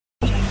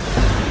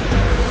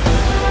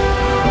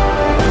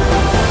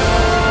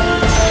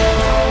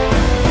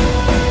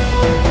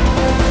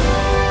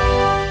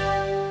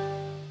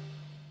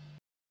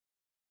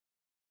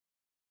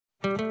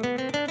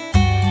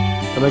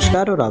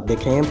नमस्कार और आप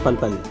देख रहे हैं पल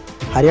पल।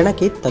 हरियाणा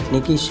के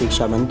तकनीकी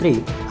शिक्षा मंत्री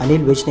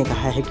अनिल विज ने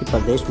कहा है कि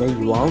प्रदेश में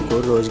युवाओं को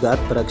रोजगार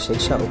परक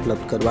शिक्षा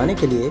उपलब्ध करवाने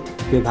के लिए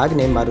विभाग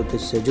ने Maruti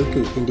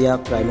Suzuki India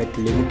private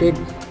limited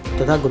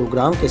तथा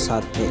गुरुग्राम के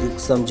साथ में एक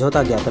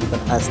समझौता ज्ञापन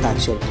पर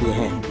हस्ताक्षर किए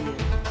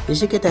हैं।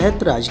 इसी के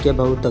तहत राजकीय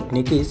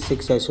बहुतकनीकी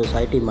शिक्षा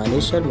सोसाइटी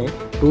मानेसर में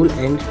टूल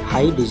एंड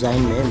हाई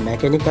डिजाइन में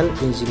मैकेनिकल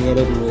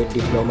इंजीनियरिंग में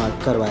डिप्लोमा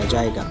करवाया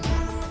जाएगा।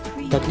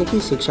 तकनीकी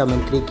शिक्षा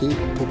मंत्री की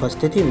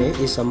उपस्थिति में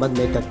इस संबंध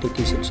में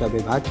तकनीकी शिक्षा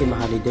विभाग के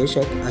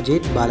महानिदेशक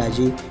अजीत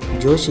बालाजी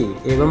जोशी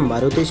एवं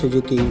मारुति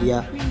सुजुकी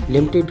इंडिया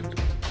लिमिटेड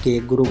के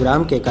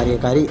गुरुग्राम के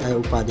कार्यकारी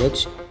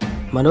उपाध्यक्ष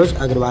मनोज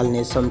अग्रवाल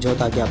ने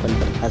समझौता ज्ञापन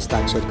पर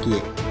हस्ताक्षर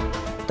किए।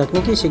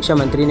 तकनीकी शिक्षा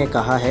मंत्री ने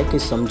कहा है कि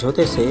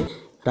समझौते से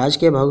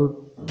राजकीय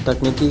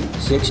बहुतकनीकी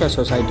शिक्षा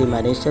सोसाइटी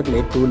मैनेजर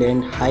में टूल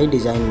एंड हाई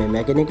डिजाइन में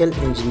मैकेनिकल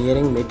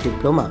इंजीनियरिंग में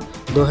डिप्लोमा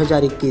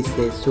 2021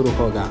 से शुरू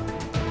होगा,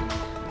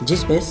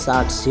 जिसमें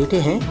 60 सीटें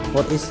हैं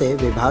और इससे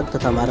विभाग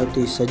तथा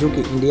मारुति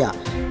सुजुकी इंडिया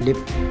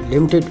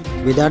लिमिटेड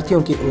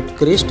विद्यार्थियों की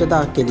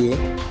उत्कृष्टता के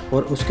लिए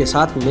और उसके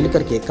साथ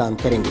मिलकर के काम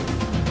करेंगे।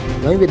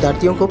 वहीं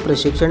विद्यार्थियों को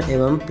प्रशिक्षण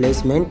एवं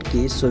प्लेसमेंट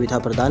की सुविधा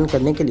प्रदान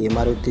करने के लिए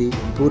मारुति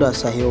पूरा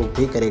सहयोग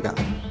भी करेगा।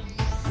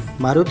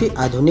 मारुति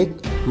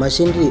आधुनिक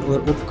मशीनरी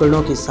और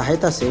उपकरणों की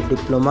सहायता से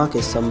डिप्लोमा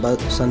के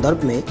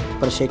संदर्भ में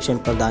प्रशिक्षण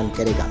प्रदान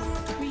करेगा।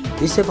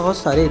 इससे बहुत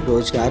सारे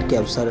रोजगार के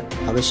अवसर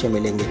अवश्य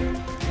मिलेंगे।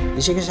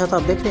 इसी के साथ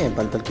आप देख रहे हैं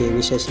पल पल की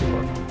विशेष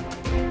रिपोर्ट।